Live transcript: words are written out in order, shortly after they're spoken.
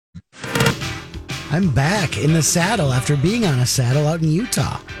I'm back in the saddle after being on a saddle out in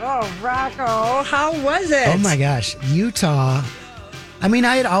Utah. Oh, Rocco, how was it? Oh my gosh, Utah. I mean,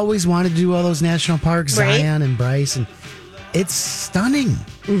 I had always wanted to do all those national parks, Right. Zion and Bryce, and it's stunning.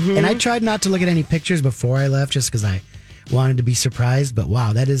 And I tried not to look at any pictures before I left just because I wanted to be surprised. But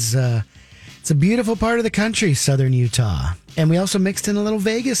wow, that is, it's a beautiful part of the country, southern Utah. And we also mixed in a little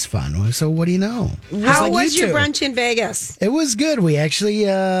Vegas fun. So what do you know? Just How like was you your two. brunch in Vegas? It was good. We actually,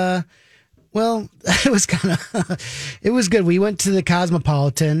 well, it was kind of, it was good. We went to the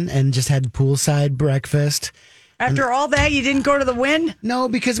Cosmopolitan and just had poolside breakfast. After all that, you didn't go to the Wynn? No,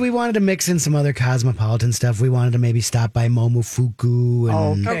 because we wanted to mix in some other Cosmopolitan stuff. We wanted to maybe stop by Momofuku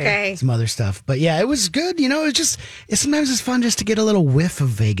and Okay. some other stuff. But yeah, it was good. You know, sometimes it's fun just to get a little whiff of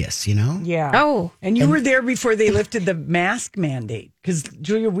Vegas, you know? Yeah. Oh. And you were there before they lifted the mask mandate. Because,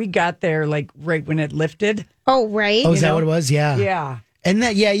 Julia, we got there like right when it lifted. Oh, right. Oh, is that what it was? Yeah. Yeah. And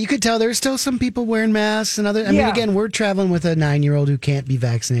that, yeah, you could tell there's still some people wearing masks and other. I mean, Yeah. again, we're traveling with a 9-year-old who can't be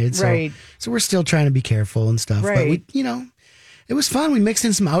vaccinated, so Right. so we're still trying to be careful and stuff. But we, Right. you know, it was fun. We mixed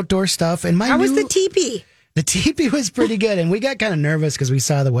in some outdoor stuff, and How was the teepee? The teepee was pretty good, and we got kind of nervous because we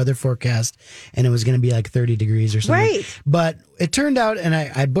saw the weather forecast, and it was going to be like 30 degrees or something. Right. But it turned out, and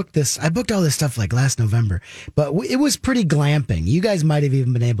I booked this. I booked all this stuff like last November, but it was pretty glamping. You guys might have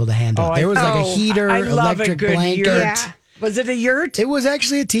even been able to handle it. There was like a heater, I love a electric good blanket. yurt. Yeah. Was it a yurt? It was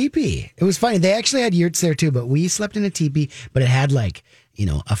actually a teepee. It was funny. They actually had yurts there too, but we slept in a teepee. But it had like, you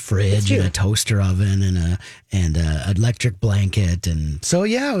know, a fridge and a toaster oven and a electric blanket, and so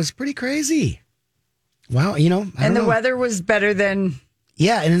yeah, it was pretty crazy. Wow, you know, I And the don't know. weather was better than...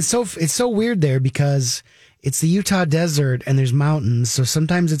 Yeah, and it's so weird there because it's the Utah desert and there's mountains. So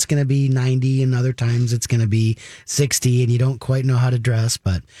sometimes it's going to be 90 and other times it's going to be 60 and you don't quite know how to dress,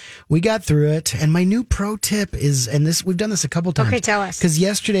 but we got through it. And my new pro tip is, and this, we've done this a couple times. Okay, tell us. Because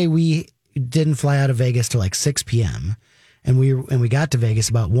yesterday we didn't fly out of Vegas till like 6 p.m. And we got to Vegas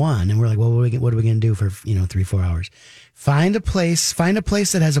about 1 and we're like, well, what are we going to do for, 3-4 hours? Find a place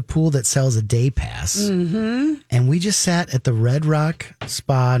that has a pool that sells a day pass. Mm-hmm. And we just sat at the Red Rock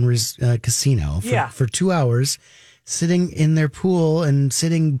Spa and Casino for 2 hours, sitting in their pool and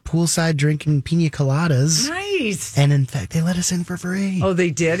sitting poolside drinking pina coladas. Nice. And in fact, they let us in for free. Oh, they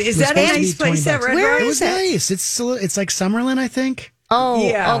did? Is It was that a supposed to be nice place 20 at bucks. Red Where Rock? It is was it? nice. It's like Summerlin, I think. Oh,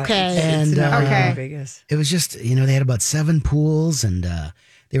 Yeah. okay. And, It's not okay. in Vegas. It was just, they had about 7 pools and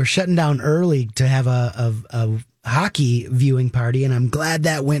they were shutting down early to have a hockey viewing party, and I'm glad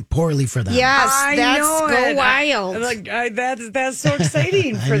that went poorly for them. Yes, I that's know go it. wild. That's so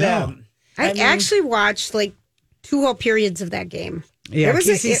exciting for know. them. I actually watched like 2 whole periods of that game. Yeah, It was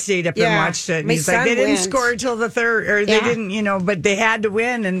Casey a- stayed up yeah. and watched it. And My he's like, son they didn't went. score till the third, or they Yeah. didn't, but they had to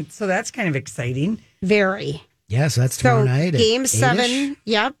win. And so that's kind of exciting. Very. Yeah, so that's tomorrow So night. at game 8-ish. 7,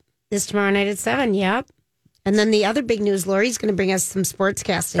 yep. This tomorrow night at 7, yep. And then the other big news, Lori's going to bring us some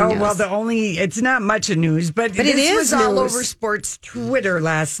sportscasting Oh, news. well, it's not much of news, but it this is was all news. over sports Twitter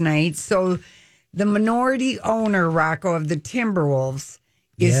last night. So the minority owner, Rocco, of the Timberwolves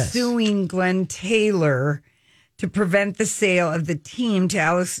is Yes. suing Glenn Taylor to prevent the sale of the team to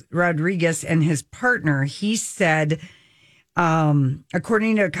Alex Rodriguez and his partner. He said,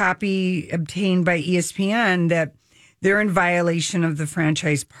 according to a copy obtained by ESPN, that they're in violation of the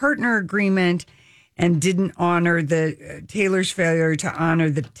franchise partner agreement and didn't honor the Taylor's failure to honor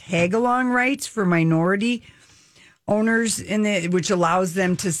the tag-along rights for minority owners which allows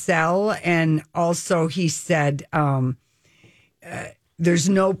them to sell. And also, he said there's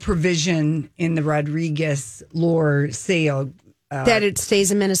no provision in the Rodriguez lore sale. that it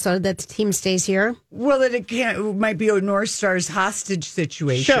stays in Minnesota, that the team stays here. Well, that it might be a North Star's hostage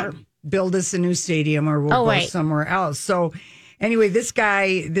situation. Sure. Build us a new stadium or we'll go right. somewhere else. So anyway, this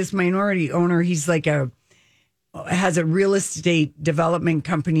guy, this minority owner, he's like has a real estate development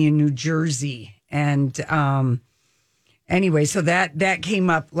company in New Jersey. And anyway, so that came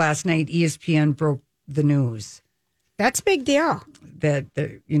up last night. ESPN broke the news That's a big deal. that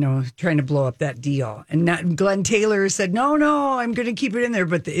trying to blow up that deal. And Glenn Taylor said, no, I'm going to keep it in there,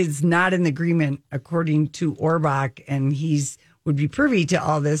 but it's not in the agreement, according to Orbach, and would be privy to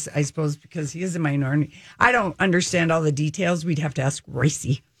all this, I suppose, because he is a minority. I don't understand all the details. We'd have to ask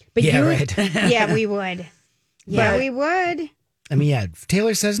Royce. But Yeah, right. Yeah, we would. Yeah, we would. I mean, yeah,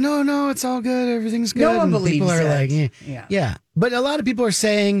 Taylor says, no, it's all good. Everything's good. No one And believes people are it. like, Yeah. yeah. But a lot of people are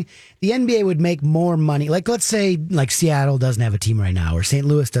saying the NBA would make more money. Like, let's say, like Seattle doesn't have a team right now, or St.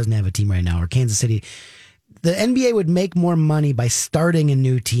 Louis doesn't have a team right now, or Kansas City. The NBA would make more money by starting a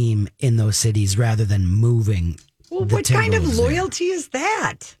new team in those cities rather than moving. Well, the what kind of Timberwolves there. loyalty is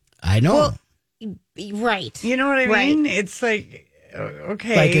that? I know. Well, right. You know what I Right. mean? It's like,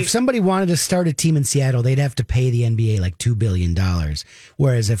 okay. Like if somebody wanted to start a team in Seattle, they'd have to pay the NBA like $2 billion.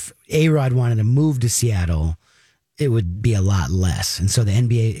 Whereas if A-Rod wanted to move to Seattle, it would be a lot less. And so the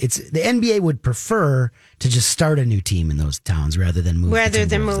NBA would prefer to just start a new team in those towns rather than move.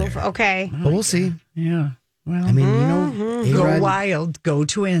 There. Okay. But we'll see. Yeah. Well, I mean, go A-Rod, wild, go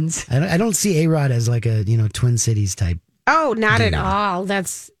Twins. I don't see A-Rod as like a, Twin Cities type. Oh, not at all.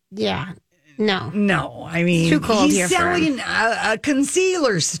 That's, no. No, I mean, Too cold he's here for selling a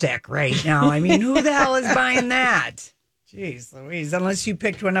concealer stick right now. I mean, who the hell is buying that? Jeez Louise, unless you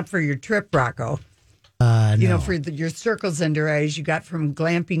picked one up for your trip, Rocco. No. For your circles under eyes you got from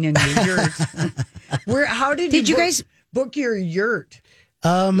glamping in your yurt. How did you guys book your yurt?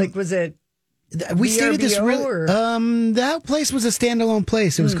 Was it? We stayed at this VRBO really. That place was a standalone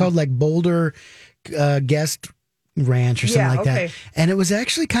place. It was called like Boulder Guest Ranch or something like that, and it was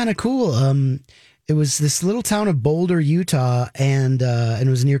actually kind of cool. It was this little town of Boulder, Utah, and it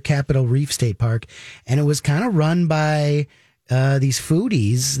was near Capitol Reef State Park, and it was kind of run by these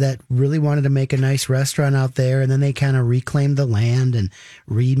foodies that really wanted to make a nice restaurant out there, and then they kind of reclaimed the land and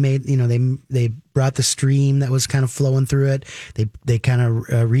remade. They brought the stream that was kind of flowing through it. They kind of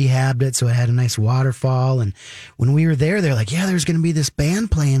rehabbed it so it had a nice waterfall. And when we were there, they're like, "Yeah, there's going to be this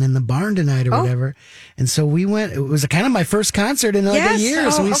band playing in the barn tonight or whatever." And so we went. It was kind of my first concert in like a year.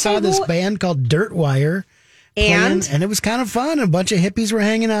 So we saw this band called Dirt Wire. And it was kind of fun. A bunch of hippies were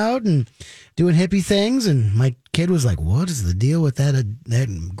hanging out and doing hippie things. And my kid was like, "What is the deal with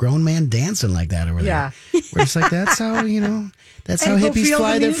that grown man dancing like that over there?" We're just like, that's how that's how hippies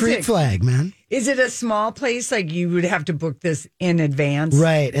fly their freak flag, man. Is it a small place? Like you would have to book this in advance,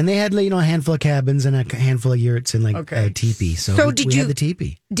 right? And they had a handful of cabins and a handful of yurts and a teepee. So we had the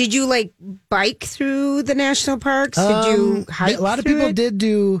teepee. Did you like bike through the national parks? Did you hike? A lot of people did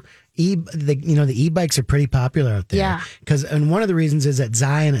do. The e-bikes are pretty popular out there. Yeah. And one of the reasons is at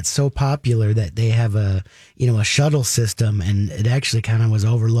Zion, it's so popular that they have a shuttle system, and it actually kind of was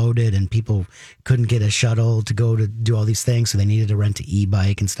overloaded and people couldn't get a shuttle to go to do all these things. So they needed to rent an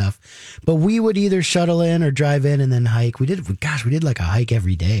e-bike and stuff. But we would either shuttle in or drive in and then hike. We did like a hike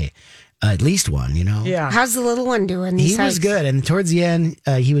every day. At least one, Yeah. How's the little one doing? He was good. And towards the end,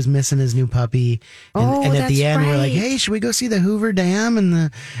 he was missing his new puppy. And at the end, we're like, "Hey, should we go see the Hoover Dam and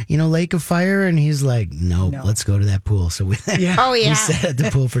the, Lake of Fire?" And he's like, "Nope, let's go to that pool." So we, we sat at the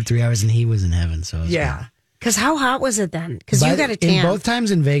pool for 3 hours and he was in heaven. So it was good. Because how hot was it then? Because you got a tan. In both times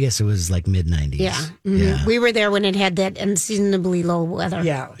in Vegas, it was like mid-90s. Yeah. Mm-hmm. Yeah. We were there when it had that unseasonably low weather.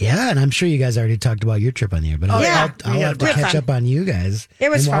 Yeah. Yeah, and I'm sure you guys already talked about your trip on the air, but I'll have to catch up on you guys. It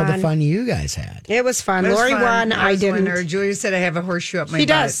was and fun. all the fun you guys had. It was fun. Lori won. I didn't. Julia said I have a horseshoe up my butt. She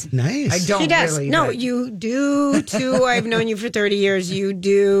does. Nice. I don't She does. really. No, but- you do too. I've known you for 30 years. You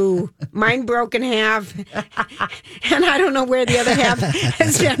do. Mine broke in half. And I don't know where the other half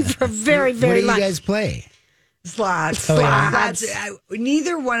has been for very, very long. What do you guys play? Slots. Oh, yeah. Slots.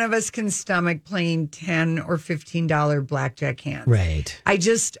 Neither one of us can stomach playing $10 or $15 blackjack hands. Right. I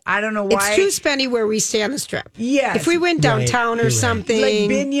don't know why. It's too spendy where we stay on the strip. Yes. If we went downtown or something. Like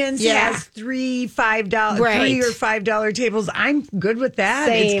Binion's has $3 or $5 tables. I'm good with that.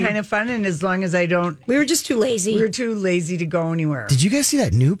 Same. It's kind of fun, and as long as I don't. We were just too lazy. We're too lazy to go anywhere. Did you guys see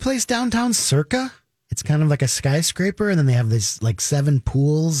that new place downtown, Circa? It's kind of like a skyscraper, and then they have this like 7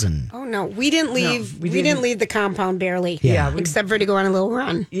 pools and. Oh no, we didn't leave. we didn't didn't. leave the compound barely. Yeah. except for to go on a little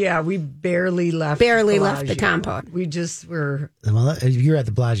run. Yeah, we barely left. Left the Bellagio. compound. We just were. Well, you're at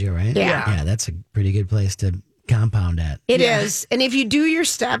the Bellagio, right? Yeah. Yeah, that's a pretty good place to compound at. It is, and if you do your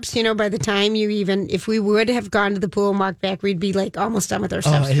steps, by the time if we would have gone to the pool and walked back, we'd be like almost done with our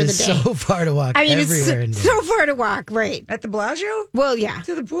steps it for the is day. so far to walk. I mean, everywhere it's so far to walk, right? At the Bellagio? Well, yeah.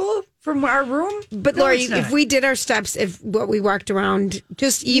 To the pool? From our room? But No, Lori, it's not. if we did our steps, what we walked around,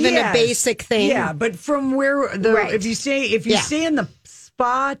 just even a basic thing. Yeah, but from where Right. if you stay in the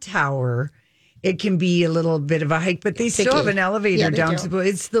spa tower, it can be a little bit of a hike, but they still tricky. have an elevator Yeah, they down do. to the pool.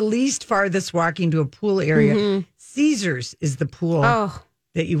 It's the least farthest walking to a pool area. Mm-hmm. Caesars is the pool Oh,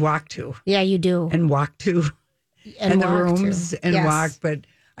 that you walk to yeah, you do. and walk to and the walk rooms to. and Yes. walk, but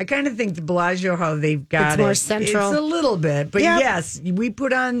I kind of think the Bellagio, how they've got It's more it, central. It's a little bit, but Yep. yes, we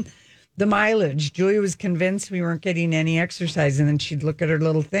put on the mileage. Julia was convinced we weren't getting any exercise, and then she'd look at her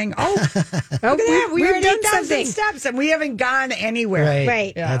little thing. Oh, look at that! We we've are done 8,000 something. steps, and we haven't gone anywhere.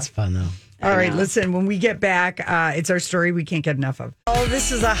 Right. Yeah. That's fun though. All right, listen, when we get back, it's our story we can't get enough of. Oh,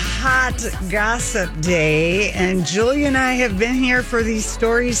 this is a hot gossip day, and Julia and I have been here for these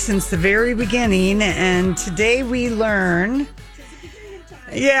stories since the very beginning, and today we learn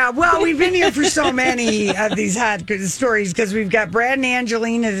Yeah, well, we've been here for so many of these hot stories because we've got Brad and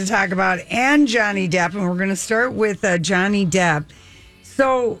Angelina to talk about and Johnny Depp, and we're going to start with Johnny Depp.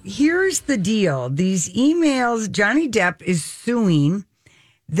 So here's the deal. These emails, Johnny Depp is suing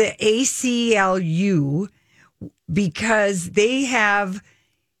the ACLU because they have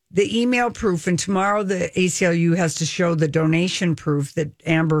the email proof, and tomorrow the ACLU has to show the donation proof that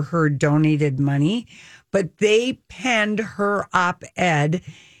Amber Heard donated money. But they penned her op-ed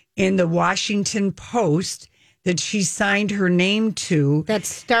in the Washington Post that she signed her name to. That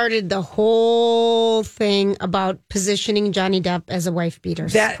started the whole thing about positioning Johnny Depp as a wife beater.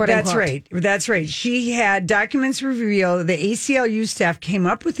 That's right. That's right. She had documents reveal the ACLU staff came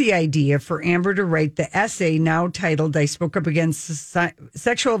up with the idea for Amber to write the essay now titled "I Spoke Up Against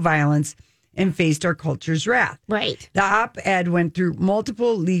Sexual Violence and Faced Our Culture's Wrath." Right. The op-ed went through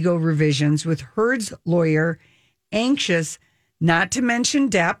multiple legal revisions with Heard's lawyer anxious not to mention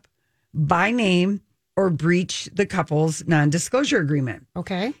Depp by name or breach the couple's non-disclosure agreement.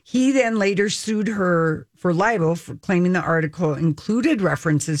 Okay. He then later sued her for libel for claiming the article included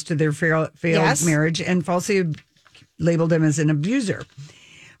references to their failed marriage and falsely labeled him as an abuser.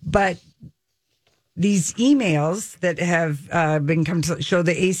 But these emails that have been come to show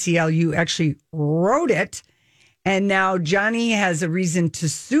the ACLU actually wrote it, and now Johnny has a reason to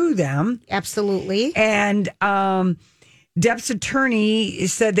sue them. Absolutely. And Depp's attorney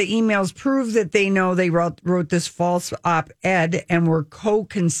said the emails prove that they know they wrote this false op-ed and were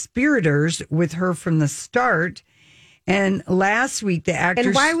co-conspirators with her from the start. And last week, the actors...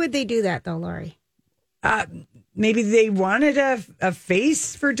 And why would they do that, though, Lori? Maybe they wanted a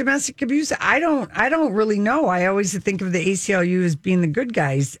face for domestic abuse. I don't really know. I always think of the ACLU as being the good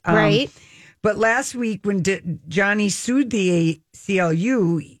guys. Right. But last week when Johnny sued the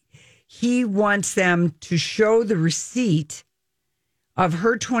ACLU, he wants them to show the receipt of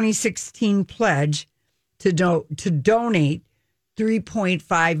her 2016 pledge to donate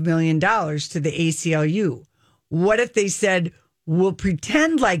 $3.5 million to the ACLU. What if they said, we'll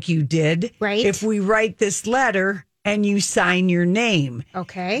pretend like you did if we write this letter and you sign your name?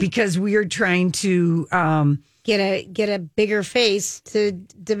 Okay. Because we are trying to get a bigger face to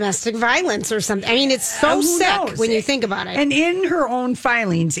domestic violence or something. I mean, it's so who sick knows? when you think about it. And in her own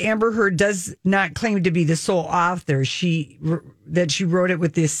filings, Amber Heard does not claim to be the sole author. That she wrote it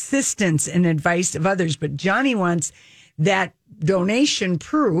with the assistance and advice of others. But Johnny wants that donation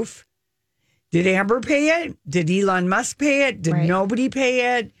proof. Did Amber pay it? Did Elon Musk pay it? Did nobody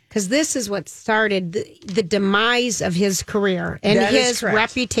pay it? Because this is what started the demise of his career and his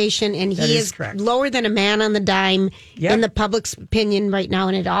reputation. And he is lower than a man on the dime in the public's opinion right now.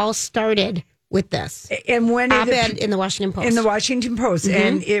 And it all started with this. And when op-ed in the Washington Post. In the Washington Post. Mm-hmm.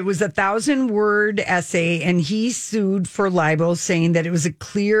 And it was a 1,000-word essay. And he sued for libel, saying that it was a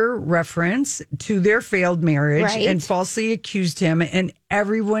clear reference to their failed marriage and falsely accused him. And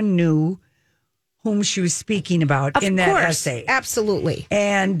everyone knew whom she was speaking about in that essay. Absolutely.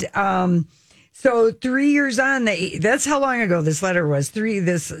 And so 3 years on, that's how long ago this letter was.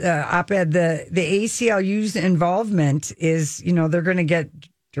 This op-ed, the ACLU's involvement is, they're going to get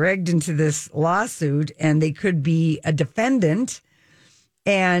dragged into this lawsuit and they could be a defendant.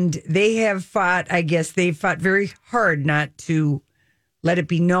 And they have fought very hard not to let it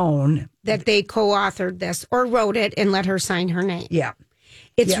be known that they co-authored this or wrote it and let her sign her name. Yeah.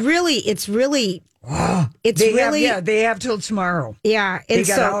 It's really they have till tomorrow. Yeah. And they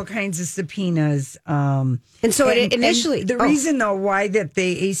got all kinds of subpoenas. And so initially, the reason though why that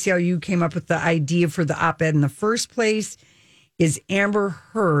the ACLU came up with the idea for the op-ed in the first place is Amber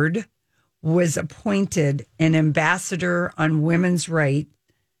Heard was appointed an ambassador on women's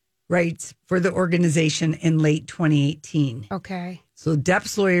rights for the organization in late 2018. Okay. So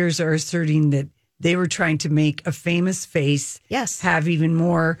Depp's lawyers are asserting that they were trying to make a famous face have even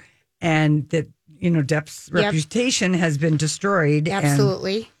more, and that, Depp's reputation has been destroyed.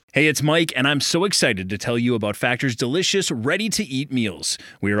 Absolutely. Hey, it's Mike, and I'm so excited to tell you about Factor's delicious, ready-to-eat meals.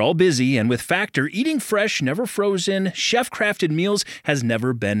 We are all busy, and with Factor, eating fresh, never frozen, chef-crafted meals has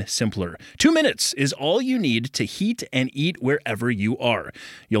never been simpler. 2 minutes is all you need to heat and eat wherever you are.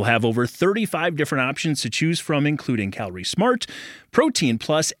 You'll have over 35 different options to choose from, including Calorie Smart, Protein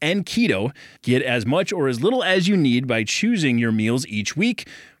Plus, and Keto. Get as much or as little as you need by choosing your meals each week.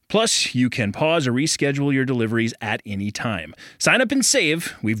 Plus, you can pause or reschedule your deliveries at any time. Sign up and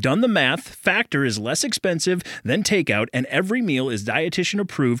save. We've done the math. Factor is less expensive than takeout, and every meal is dietitian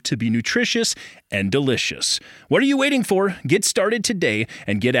approved to be nutritious and delicious. What are you waiting for? Get started today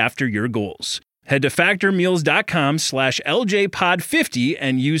and get after your goals. Head to factormeals.com/LJPod50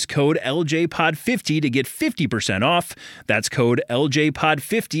 and use code LJPod50 to get 50% off. That's code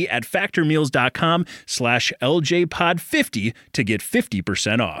LJPod50 at factormeals.com/LJPod50 to get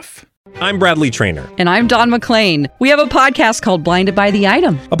 50% off. I'm Bradley Trainer. And I'm Don McClain. We have a podcast called Blinded by the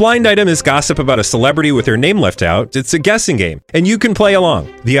Item. A blind item is gossip about a celebrity with their name left out. It's a guessing game, and you can play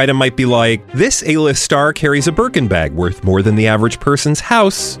along. The item might be like, this A-list star carries a Birkin bag worth more than the average person's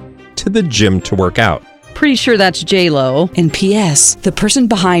house to the gym to work out. Pretty sure that's J-Lo. And P.S. the person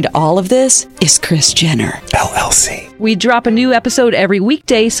behind all of this is Kris Jenner, LLC. We drop a new episode every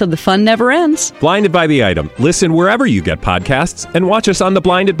weekday so the fun never ends. Blinded by the Item. Listen wherever you get podcasts and watch us on the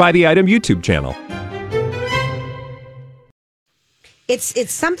Blinded by the Item YouTube channel.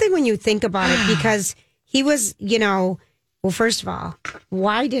 It's something when you think about it, because he was, well, first of all,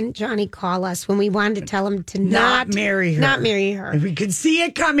 why didn't Johnny call us when we wanted to tell him to not marry her? Not marry her. We could see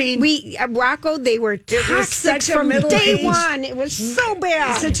it coming. Rocco, they were toxic from day one. It was so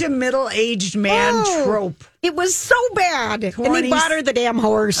bad. Such a middle-aged man trope. It was so bad. And they bought her the damn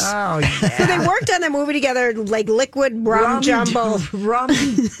horse. Oh, yeah. So they worked on that movie together like liquid rum jumbo. Rum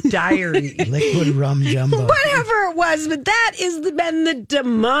diary. Liquid rum jumbo. Whatever it was, but that is been the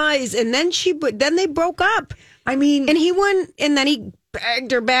demise. And then they broke up. I mean, and he won, and then he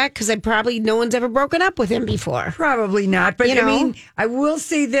begged her back because no one's ever broken up with him before. Probably not. But I mean, I will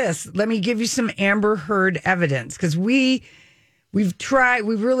say this. Let me give you some Amber Heard evidence, because we've tried,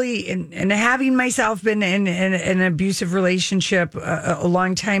 we really, and having myself been in an abusive relationship a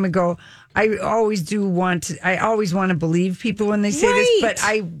long time ago, I always want to believe people when they say this, but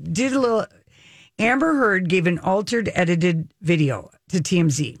I did a little. Amber Heard gave an altered, edited video to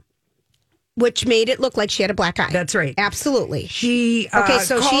TMZ. Which made it look like she had a black eye. That's right. Absolutely. She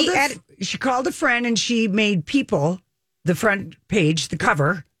called a friend, and she made People the front page, the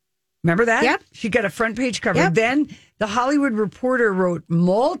cover. Remember that? Yep. She got a front page cover. Yep. Then the Hollywood Reporter wrote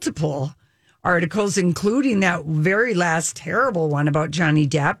multiple articles, including that very last terrible one about Johnny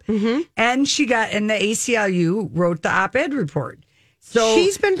Depp. Mm-hmm. And the ACLU wrote the op-ed report. So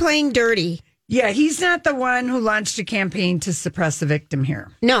she's been playing dirty. Yeah, he's not the one who launched a campaign to suppress the victim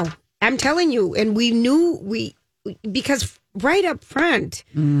here. No. I'm telling you, and we knew because right up front,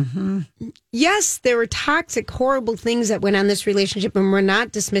 yes, there were toxic, horrible things that went on in this relationship, and we're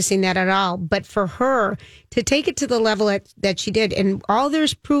not dismissing that at all. But for her to take it to the level that she did, and all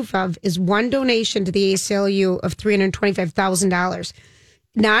there's proof of is one donation to the ACLU of $325,000,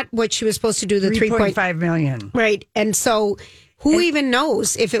 not what she was supposed to do, the $3.5 million. Right. And so who even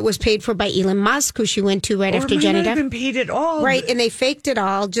knows if it was paid for by Elon Musk, who she went to right after Johnny Depp? Or not even paid at all. Right, and they faked it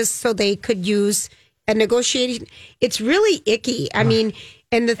all just so they could use a negotiating. It's really icky. I mean,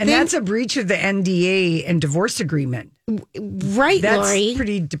 and that's a breach of the NDA and divorce agreement. Right, that's Lori.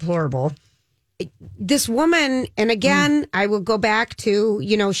 Pretty deplorable. This woman, and again, I will go back to,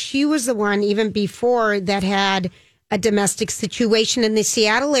 she was the one even before that had a domestic situation in the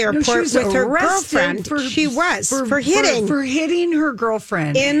Seattle airport with her girlfriend. She was for hitting her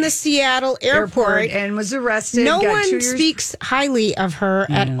girlfriend in the Seattle airport and was arrested. No one speaks highly of her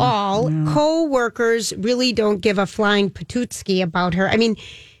at all. No. Co-workers really don't give a flying patootsky about her. I mean,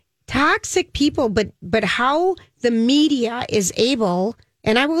 toxic people, but how the media is able,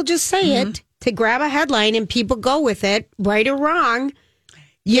 and I will just say it, to grab a headline and people go with it, right or wrong.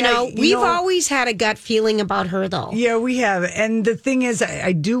 We've always had a gut feeling about her, though. Yeah, we have. And the thing is,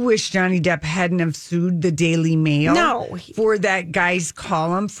 I do wish Johnny Depp hadn't have sued the Daily Mail for that guy's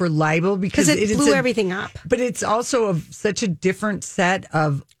column for libel, because it blew everything up. But it's also such a different set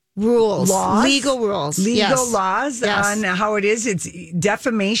of rules, laws, legal rules, laws on how it is. It's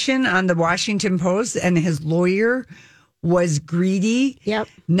defamation on the Washington Post, and his lawyer was greedy,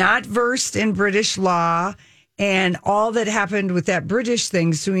 not versed in British law. And all that happened with that British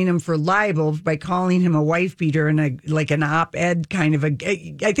thing, suing him for libel by calling him a wife beater and an op-ed kind of I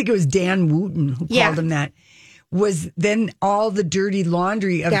think it was Dan Wooten who called him that, was then all the dirty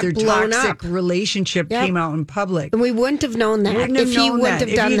laundry of their toxic relationship came out in public. And we wouldn't have known that if he wouldn't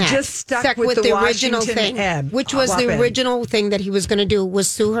have done that. Just stuck with the original thing, which was the original thing that he was going to do, was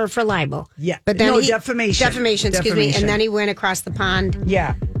sue her for libel. Yeah. But then defamation. Defamation, excuse me. And then he went across the pond.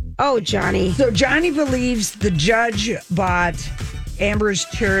 Yeah. Oh, Johnny. So Johnny believes the judge bought Amber's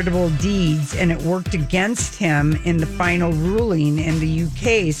charitable deeds and it worked against him in the final ruling in the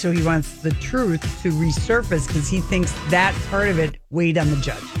UK. So he wants the truth to resurface because he thinks that part of it weighed on the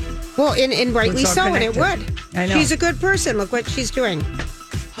judge. Well, and rightly so, connected. And it would. I know. She's a good person. Look what she's doing.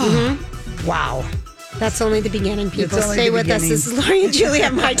 Wow. That's only the beginning, people. Stay with us. This is Lori and Julie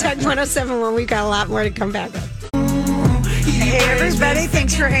at My Talk 107.1. We've got a lot more to come back with. Hey, everybody.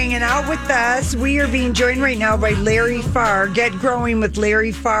 Thanks for hanging out with us. We are being joined right now by Larry Farr. Get Growing with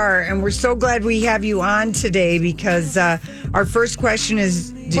Larry Farr. And we're so glad we have you on today because our first question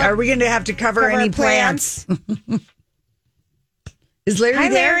is, are we going to have to cover any plants? Is Larry Hi,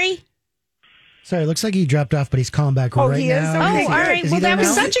 there? Larry. Sorry, it looks like he dropped off, but he's calling back right he is? now. Okay, all right. Well, that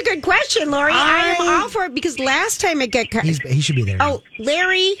was such a good question, Lori. I am all for it because last time it got cut. He should be there. Oh,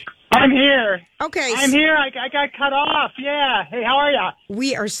 Larry. I'm here. Okay. I'm here. I got cut off. Yeah. Hey, how are ya?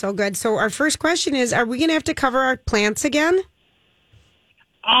 We are so good. So our first question is, are we going to have to cover our plants again?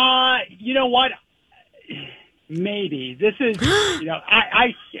 You know what? Maybe. This is, so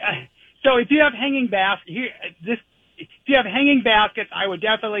if you have hanging baskets, if you have hanging baskets, I would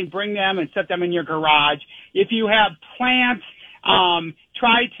definitely bring them and set them in your garage. If you have plants,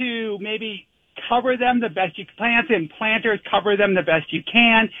 try to maybe cover them the best you can. Plants and planters, cover them the best you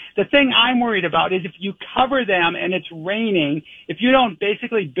can. The thing I'm worried about is if you cover them and it's raining, if you don't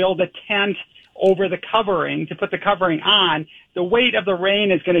basically build a tent over the covering to put the covering on, the weight of the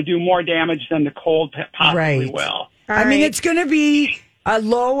rain is going to do more damage than the cold possibly will. I mean, it's going to be a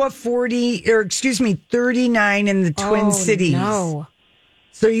low of 39 in the Twin Cities. No.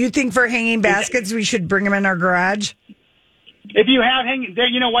 So you think for hanging baskets, we should bring them in our garage? If you have hanging,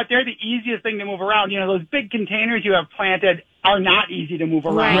 you know what? They're the easiest thing to move around. You know, those big containers you have planted are not easy to move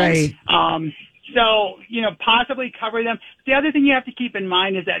around. Right. So, possibly cover them. The other thing you have to keep in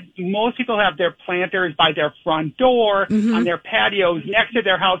mind is that most people have their planters by their front door, on their patios, next to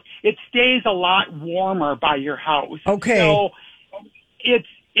their house. It stays a lot warmer by your house. Okay. So it's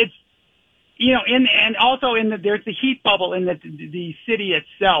and also there's the heat bubble in the city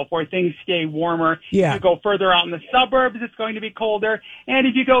itself where things stay warmer. Yeah. If you go further out in the suburbs, it's going to be colder. And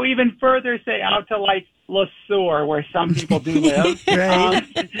if you go even further, say out to like Le Sueur, where some people do live,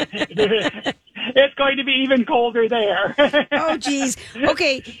 it's going to be even colder there. Oh, geez.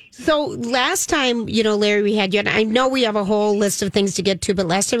 Okay. So last time, Larry, we had you, and I know we have a whole list of things to get to, but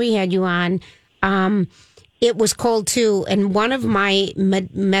last time we had you on, it was cold too. And one of my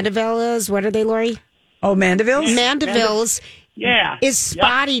Mandevillas, what are they, Lori? Oh, Mandevilles? Mandevilles. Yeah. Is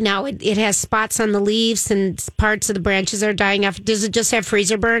spotty now. It has spots on the leaves and parts of the branches are dying off. Does it just have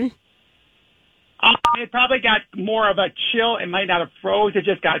freezer burn? It probably got more of a chill. It might not have froze. It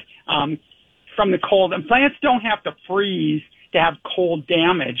just got from the cold. And plants don't have to freeze to have cold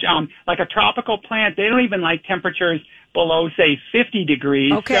damage. Like a tropical plant, they don't even like temperatures below, say, 50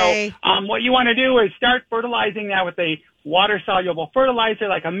 degrees. Okay. So what you want to do is start fertilizing that with a water-soluble fertilizer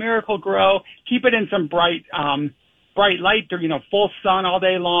like a Miracle-Gro. Keep it in some bright light, full sun all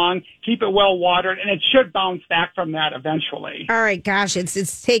day long. Keep it well watered, and it should bounce back from that eventually. All right, gosh,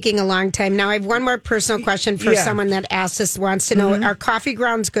 it's taking a long time. Now, I have one more personal question for someone that wants to know, are coffee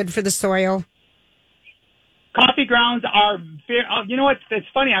grounds good for the soil? Coffee grounds are very, you know what? It's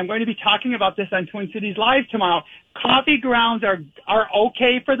funny. I'm going to be talking about this on Twin Cities Live tomorrow. Coffee grounds are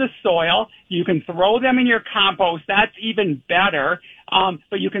okay for the soil. You can throw them in your compost. That's even better.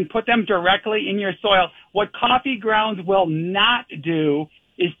 But you can put them directly in your soil. What coffee grounds will not do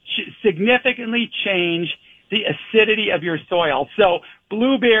is significantly change the acidity of your soil. So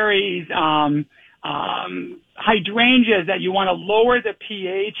blueberries, hydrangeas that you want to lower the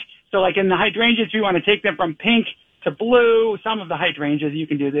pH. So like in the hydrangeas, you want to take them from pink to blue. Some of the hydrangeas, you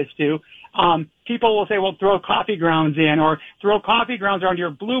can do this too. People will say, well, throw coffee grounds in or throw coffee grounds around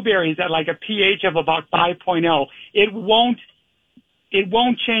your blueberries at like a pH of about 5.0. It won't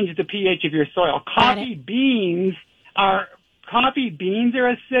change the pH of your soil. Coffee beans are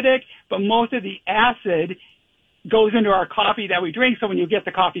acidic, but most of the acid goes into our coffee that we drink. So when you get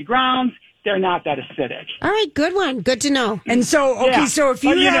the coffee grounds, they're not that acidic. All right, good one. Good to know. And so, so if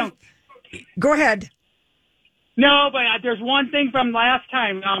you go ahead. No, but there's one thing from last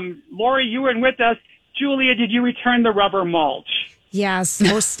time. Lori, you were with us. Julia, did you return the rubber mulch? Yes.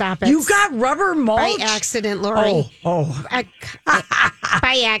 Oh, stop it. You got rubber mulch? By accident, Lori. Oh.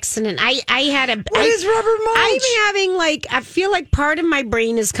 By accident. I had a... What is rubber mulch? I'm having I feel like part of my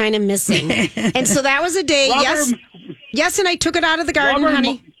brain is kind of missing. And so that was a day. Yes, and I took it out of the garden,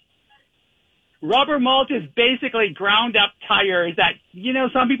 honey. Rubber mulch is basically ground up tires that,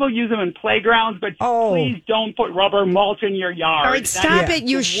 some people use them in playgrounds, but please don't put rubber mulch in your yard. All right, stop it.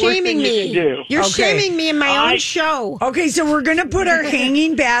 You're shaming me. You're shaming me in my own show. Okay, so we're going to put our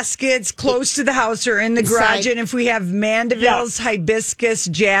hanging baskets close to the house or in the garage. And if we have Mandevilles, hibiscus,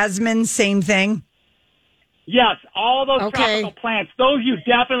 jasmine, same thing? Yes, all those tropical plants. Those you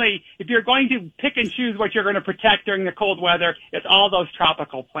definitely, if you're going to pick and choose what you're going to protect during the cold weather, it's all those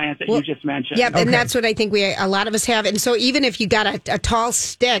tropical plants that you just mentioned. Yep, and that's what I think a lot of us have. And so even if you got a tall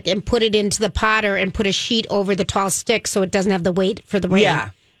stick and put it into the potter and put a sheet over the tall stick so it doesn't have the weight for the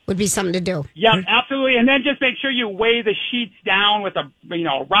rain, would be something to do. Yeah, absolutely. And then just make sure you weigh the sheets down with a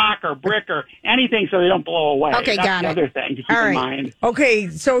rock or brick or anything so they don't blow away. Okay, that's got the it. other thing to keep in mind. Okay,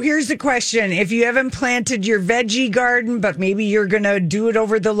 so here's the question. If you haven't planted your veggie garden, but maybe you're going to do it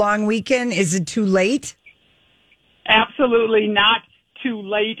over the long weekend, is it too late? Absolutely not too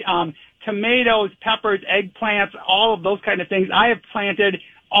late. Tomatoes, peppers, eggplants, all of those kind of things. I have planted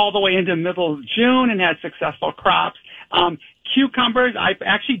all the way into the middle of June and had successful crops. Cucumbers, I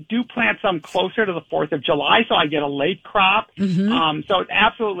actually do plant some closer to the 4th of July, so I get a late crop. Mm-hmm. So it's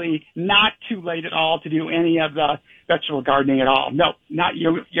absolutely not too late at all to do any of the vegetable gardening at all. No, not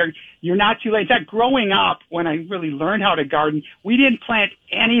you're not too late. In fact, growing up, when I really learned how to garden, we didn't plant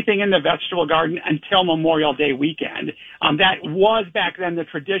anything in the vegetable garden until Memorial Day weekend. That was back then the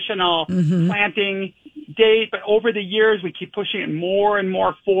traditional planting date, but over the years we keep pushing it more and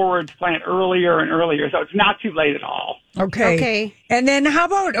more forward to plant earlier and earlier. So it's not too late at all. Okay. And then how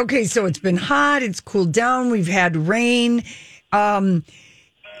about, so it's been hot, it's cooled down, we've had rain.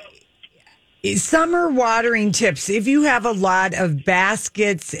 Summer watering tips. If you have a lot of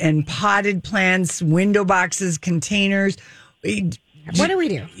baskets and potted plants, window boxes, containers, what do we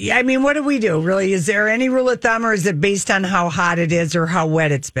do? I mean, what do we do? Really, is there any rule of thumb, or is it based on how hot it is or how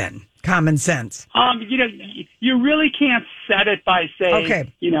wet it's been? Common sense. You really can't set it by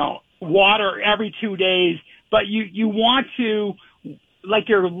saying, water every 2 days, but you want to, like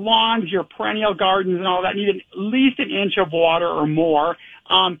your lawns, your perennial gardens and all that, need at least an inch of water or more.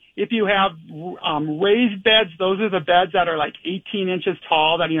 If you have raised beds, those are the beds that are like 18 inches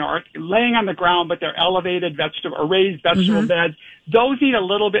tall that, are laying on the ground, but they're elevated vegetable or raised vegetable beds. Those need a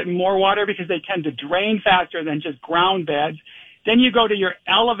little bit more water because they tend to drain faster than just ground beds. Then you go to your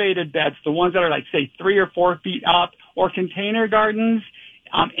elevated beds, the ones that are like, say, 3 or 4 feet up, or container gardens,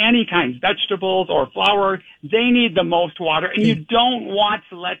 any kinds, vegetables or flower, they need the most water. And you don't want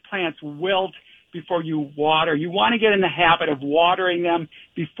to let plants wilt before you water. You want to get in the habit of watering them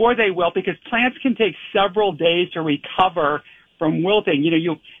before they wilt, because plants can take several days to recover from wilting.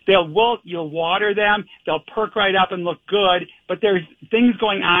 They'll wilt, you'll water them, they'll perk right up and look good, but there's things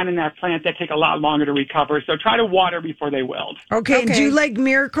going on in that plant that take a lot longer to recover. So try to water before they wilt. Okay. Do you like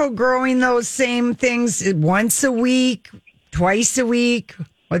Miracle growing those same things once a week, twice a week?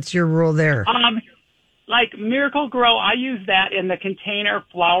 What's your rule there? Like Miracle Grow, I use that in the container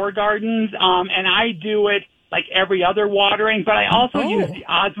flower gardens, and I do it like every other watering, but I also use the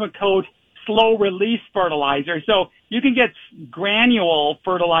Osmocote slow release fertilizer. So you can get granule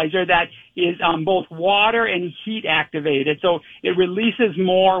fertilizer that is both water and heat activated. So it releases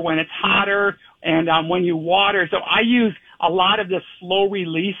more when it's hotter and when you water. So I use a lot of this slow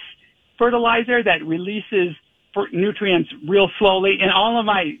release fertilizer that releases nutrients real slowly. And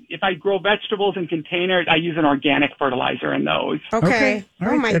if I grow vegetables in containers, I use an organic fertilizer in those. Okay.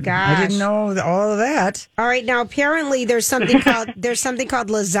 Oh my gosh. I didn't know all of that. All right. Now, apparently there's something called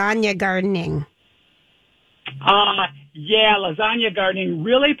lasagna gardening. Yeah, lasagna gardening,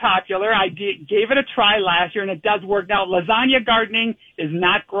 really popular. I gave it a try last year and it does work. Now, lasagna gardening is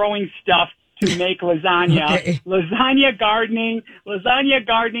not growing stuff to make lasagna. Okay. Lasagna gardening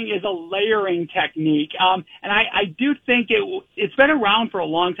is a layering technique. And I do think it's been around for a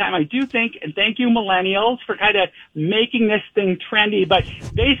long time. I do think, and thank you millennials for kind of making this thing trendy, but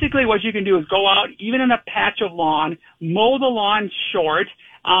basically what you can do is go out, even in a patch of lawn, mow the lawn short.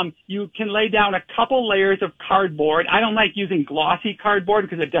 You can lay down a couple layers of cardboard. I don't like using glossy cardboard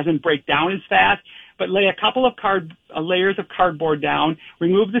because it doesn't break down as fast. But lay a couple of layers of cardboard down,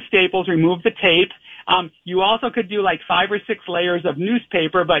 remove the staples, remove the tape. You also could do like 5 or 6 layers of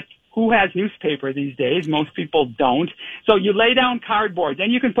newspaper, but who has newspaper these days? Most people don't. So you lay down cardboard.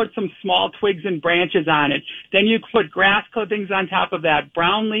 Then you can put some small twigs and branches on it. Then you put grass clippings on top of that,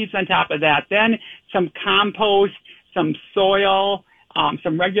 brown leaves on top of that. Then some compost, some soil,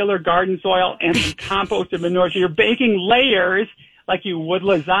 some regular garden soil, and some composted manure. So you're baking layers like you would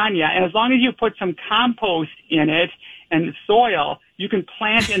lasagna. And as long as you put some compost in it and soil, you can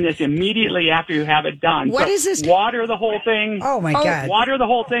plant in this immediately after you have it done. What is this? Water the whole thing. Oh my God. Water the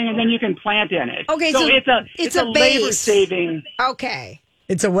whole thing and then you can plant in it. Okay, so it's a labor saving. Okay.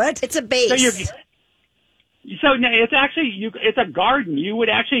 It's a what? It's a base. So it's actually, it's a garden. You would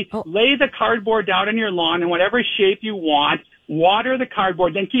actually lay the cardboard down in your lawn in whatever shape you want, water the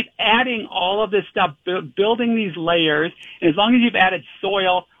cardboard, then keep adding all of this stuff, building these layers. And as long as you've added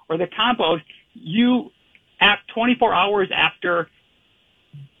soil or the compost, you at 24 hours after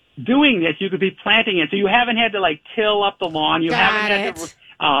doing this, you could be planting it. So you haven't had to like till up the lawn. You haven't had to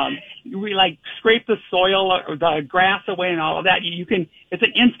scrape the soil or the grass away and all of that. You can.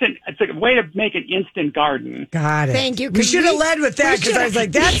 It's a way to make an instant garden. Got it. Thank you. We should have led with that because I was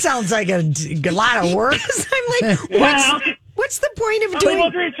like, that sounds like a lot of work. I'm like, what's the point of doing?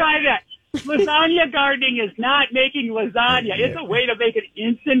 We'll try that. Lasagna gardening is not making lasagna. It's a way to make an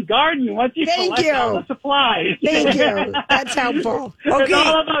instant garden once you collect all the supplies. Thank you. That's helpful. Okay.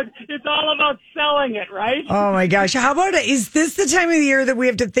 It's all about selling it, right? Oh my gosh. How about is this the time of the year that we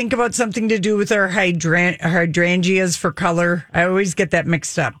have to think about something to do with our hydrangeas for color? I always get that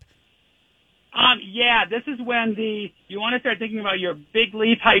mixed up. Yeah, this is when you want to start thinking about your big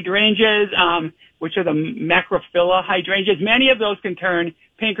leaf hydrangeas, which are the macrophylla hydrangeas. Many of those can turn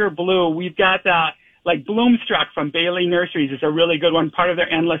pink or blue. We've got like Bloomstruck from Bailey Nurseries is a really good one, part of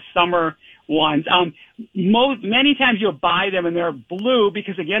their Endless Summer ones. Many times you'll buy them and they're blue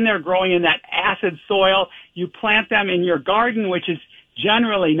because again they're growing in that acid soil. You plant them in your garden, which is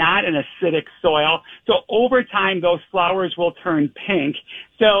generally not an acidic soil. So over time those flowers will turn pink.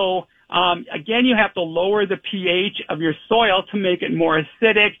 So again, you have to lower the pH of your soil to make it more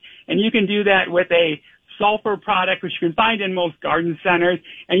acidic, and you can do that with a sulfur product, which you can find in most garden centers,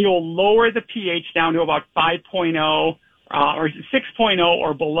 and you'll lower the pH down to about 5.0 or 6.0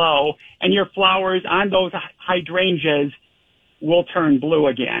 or below, and your flowers on those hydrangeas will turn blue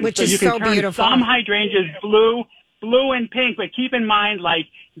again. Which is so beautiful. Some hydrangeas blue and pink, but keep in mind, like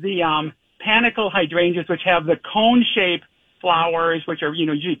the panicle hydrangeas, which have the cone shape flowers, which are,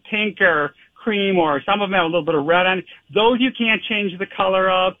 usually pink or cream, or some of them have a little bit of red on it. Those you can't change the color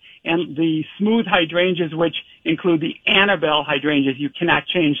of. And the smooth hydrangeas, which include the Annabelle hydrangeas, you cannot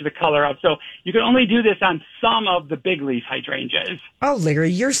change the color of. So you can only do this on some of the big leaf hydrangeas. Oh,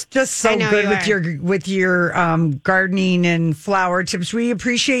 Larry, you're just so good with your gardening and flower tips. We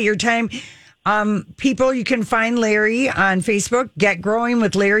appreciate your time. People, you can find Larry on Facebook, Get Growing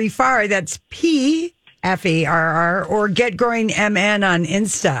with Larry Farr. That's PFARR, or Get Growing MN on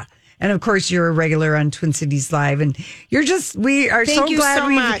Insta. And of course, you're a regular on Twin Cities Live. And we are so glad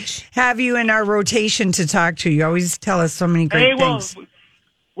we have you in our rotation to talk to. You always tell us so many great things.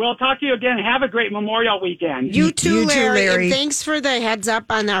 We'll talk to you again. Have a great Memorial weekend. You too, Larry. And thanks for the heads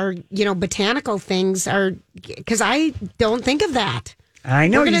up on our, botanical things, because I don't think of that. I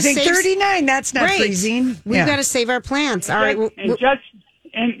know. You think 39, that's not freezing. We've got to save our plants. All right.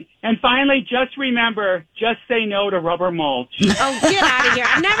 And finally, just remember, just say no to rubber mulch. Oh, get out of here.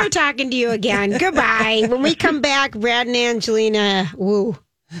 I'm never talking to you again. Goodbye. When we come back, Brad and Angelina, woo.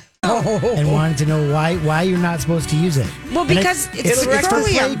 And wanted to know why you're not supposed to use it. Well, because it's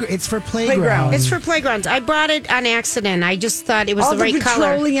for playgrounds. It's for playgrounds. I brought it on accident. I just thought it was the right color.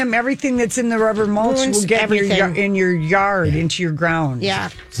 All the petroleum, everything that's in the rubber mulch will get in your yard, into your ground. Yeah.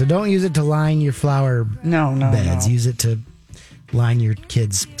 So don't use it to line your flower beds. Use it to line your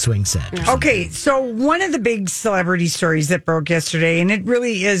kids' swing set. Okay, so one of the big celebrity stories that broke yesterday, and it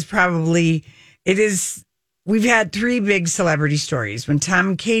really is we've had three big celebrity stories. When Tom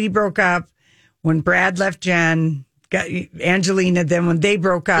and Katie broke up, when Brad left Jen, Angelina, then when they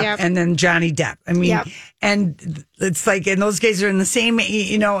broke up, and then Johnny Depp. I mean, and it's like, and those guys are in the same,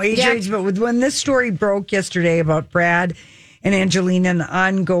 age range, but when this story broke yesterday about Brad and Angelina and the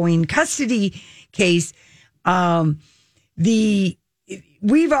ongoing custody case,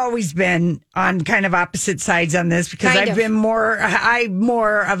 we've always been on kind of opposite sides on this because I'm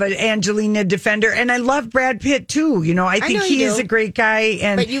more of an Angelina defender, and I love Brad Pitt too. I think he is a great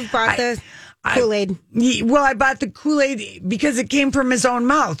guy. But you've bought the Kool-Aid. I bought the Kool-Aid because it came from his own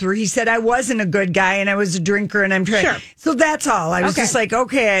mouth, where he said I wasn't a good guy and I was a drinker and I'm trying. Sure. So that's all. I was just like,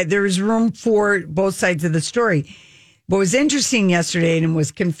 okay, there's room for both sides of the story. What was interesting yesterday and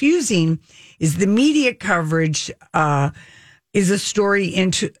was confusing is the media coverage is a story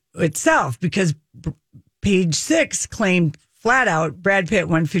into itself, because Page 6 claimed flat out Brad Pitt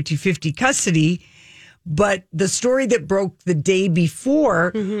won 50-50 custody. But the story that broke the day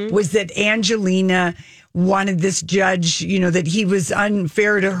before was that Angelina wanted this judge, that he was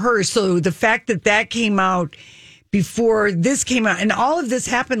unfair to her. So the fact that came out before this came out, and all of this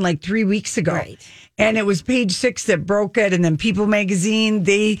happened like 3 weeks ago. Right. And it was Page 6 that broke it, and then People Magazine,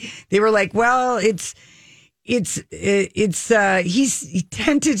 they were like, well, he's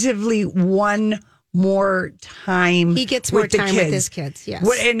tentatively one more time. He gets more time with his kids, yes.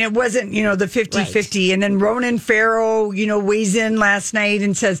 And it wasn't, the 50-50. Right. And then Ronan Farrow, weighs in last night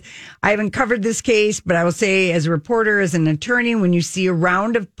and says, I haven't covered this case, but I will say as a reporter, as an attorney, when you see a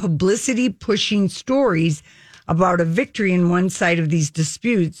round of publicity pushing stories about a victory in one side of these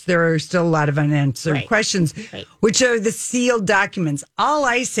disputes, there are still a lot of unanswered questions, which are the sealed documents. All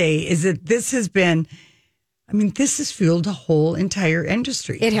I say is that this has fueled a whole entire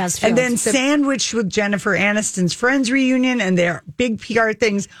industry. It has fueled. And then sandwiched with Jennifer Aniston's Friends reunion and their big PR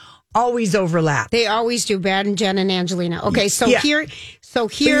things always overlap. They always do, Brad and Jen and Angelina. Okay, so here...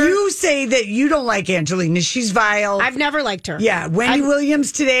 But you say that you don't like Angelina. She's vile. I've never liked her. Yeah, Wendy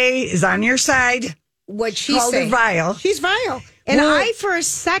Williams today is on your side. What she called her vile. She's vile. And I, for a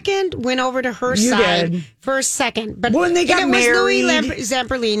second, went over to her side. Did. For a second. But when they got married. It was Louis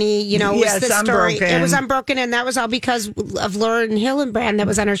Zamperlini, was the story. Unbroken. It was Unbroken, and that was all because of Lauren Hillenbrand that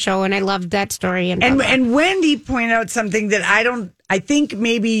was on her show, and I loved that story. And Wendy pointed out something that I think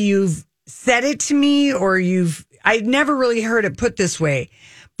maybe you've said it to me or I'd never really heard it put this way.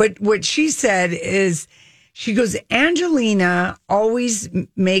 But what she said is, she goes, Angelina always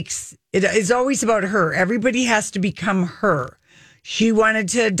makes, it is always about her. Everybody has to become her. She wanted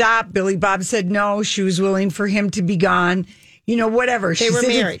to adopt. Billy Bob said no. She was willing for him to be gone. Whatever. They were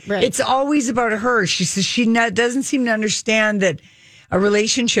married, right. It's always about her. She says she doesn't seem to understand that a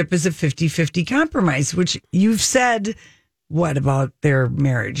relationship is a 50-50 compromise, which you've said. What about their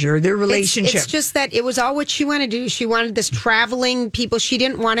marriage or their relationship? It's just that it was all what she wanted to do. She wanted this traveling people. She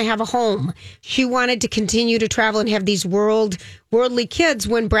didn't want to have a home. She wanted to continue to travel and have these worldly kids,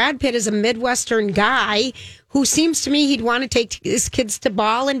 when Brad Pitt is a Midwestern guy who seems to me he'd want to take his kids to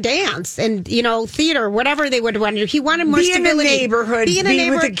ball and dance and, theater, whatever they would want to do. He wanted more stability. Be in a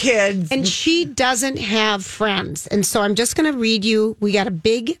neighborhood with the kids. And she doesn't have friends. And so I'm just going to read you. We got a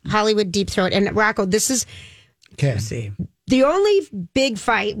big Hollywood deep throat. And Rocco, this is... Okay. See. The only big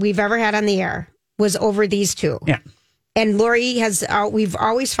fight we've ever had on the air was over these two. Yeah. And Lori we've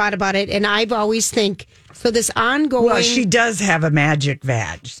always fought about it. And I've always think, so this ongoing. Well, she does have a magic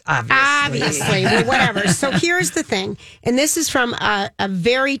vag, obviously. Well, whatever. So here's the thing. And this is from a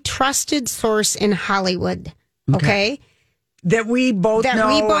very trusted source in Hollywood. Okay. That we both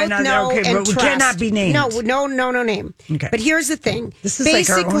know. Okay, but we cannot be named. No name. Okay. But here's the thing. This is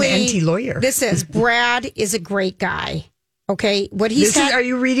basically like our own anti-lawyer. This is, Brad is a great guy. Okay, are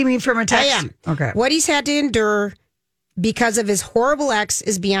you reading me from a text? I am. Okay. What he's had to endure because of his horrible ex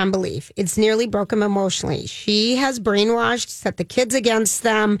is beyond belief. It's nearly broke him emotionally. She has brainwashed, set the kids against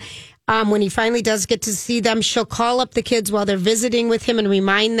them. When he finally does get to see them, she'll call up the kids while they're visiting with him and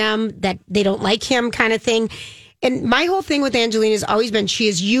remind them that they don't like him, kind of thing. And my whole thing with Angelina has always been she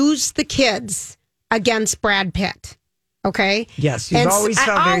has used the kids against Brad Pitt. Okay. Yes, you've always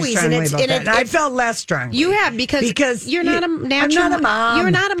felt very strongly about that. And I felt less strongly. You have because you're not a natural. I'm not a mom. You're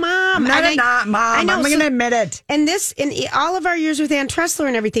not a mom. I'm not a mom. I'm going to admit it. And in all of our years with Ann Tressler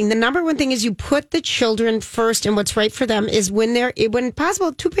and everything, the number one thing is you put the children first, and what's right for them is when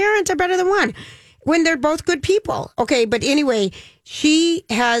possible, two parents are better than one. When they're both good people. Okay, but anyway, she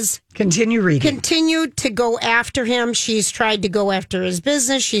has continued to go after him. She's tried to go after his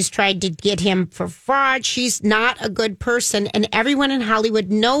business. She's tried to get him for fraud. She's not a good person, and everyone in Hollywood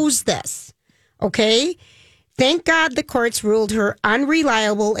knows this. Okay? Thank God the courts ruled her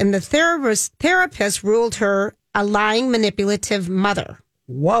unreliable, and the therapist ruled her a lying, manipulative mother.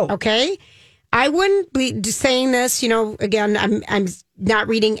 Whoa. Okay? I wouldn't be saying this, again, I'm not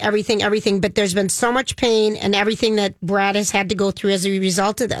reading everything, but there's been so much pain and everything that Brad has had to go through as a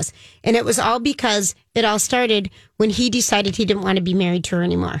result of this. And it was all because it all started when he decided he didn't want to be married to her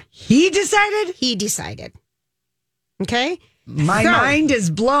anymore. He decided? He decided. Okay? My mind is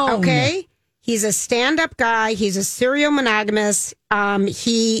blown. Okay? He's a stand-up guy. He's a serial monogamous.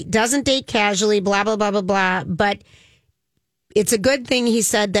 He doesn't date casually, blah, blah, blah, blah, blah. But it's a good thing, he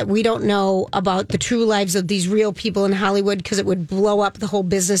said, that we don't know about the true lives of these real people in Hollywood because it would blow up the whole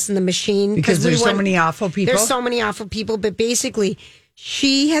business and the machine. Because there's so many awful people. There's so many awful people. But basically,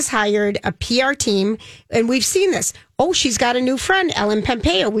 she has hired a PR team, and we've seen this. Oh, she's got a new friend, Ellen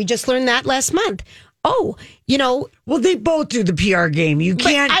Pompeo. We just learned that last month. Oh, Well, they both do the PR game. You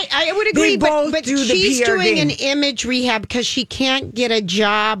can't. I would agree, but she's doing game. an image rehab because she can't get a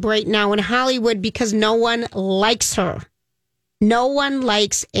job right now in Hollywood because no one likes her. No one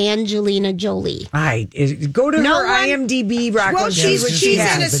likes Angelina Jolie. Go to her IMDb, Rocco. Well, she's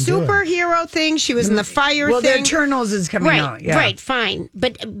in a superhero thing. She was in the fire thing. Well, the Eternals is coming out. Yeah. Right, fine.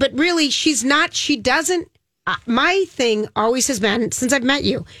 But really, she's not. She doesn't. My thing always has been, since I've met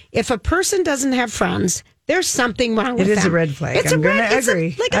you, if a person doesn't have friends, there's something wrong with them. It is a red flag. It's I'm going to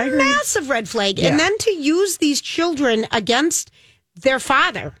agree. It's a massive red flag. Yeah. And then to use these children against their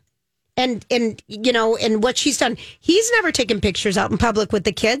father And and what she's done. He's never taken pictures out in public with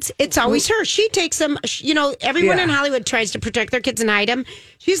the kids. It's always her. She takes them. Everyone in Hollywood tries to protect their kids and hide them.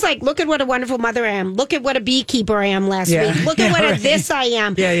 She's like, look at what a wonderful mother I am. Look at what a beekeeper I am last week. Look at what a this I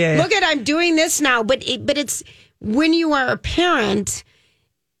am. Look at I'm doing this now. But it's when you are a parent,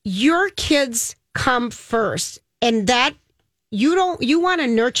 your kids come first, and that you want to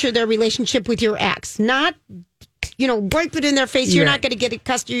nurture their relationship with your ex, not wipe it in their face. You're not going to get a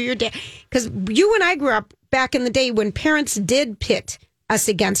custody of your dad. Because you and I grew up back in the day when parents did pit us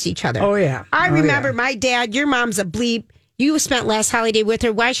against each other. Oh, yeah. I remember my dad, your mom's a bleep. You spent last holiday with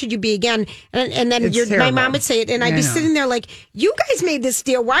her. Why should you be again? And then my mom would say it. And I'd be sitting there like, you guys made this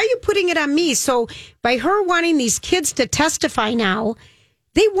deal. Why are you putting it on me? So by her wanting these kids to testify now,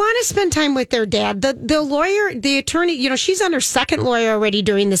 they want to spend time with their dad. The lawyer, the attorney, she's on her second lawyer already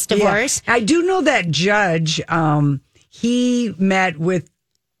during this divorce. Yeah. I do know that judge, he met with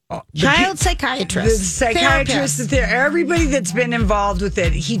child psychiatrists, the psychiatrists, everybody that's been involved with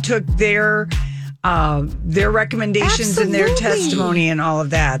it. He took their recommendations and their testimony and all of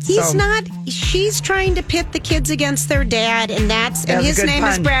that. She's trying to pit the kids against their dad, and his name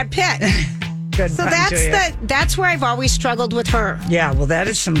is Brad Pitt. So that's where I've always struggled with her. Yeah, well, that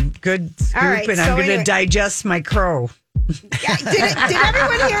is some good scoop, and I'm going to digest my crow. Did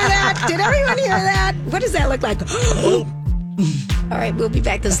everyone hear that? What does that look like? All right, we'll be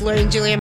back. This is Lori and Julia.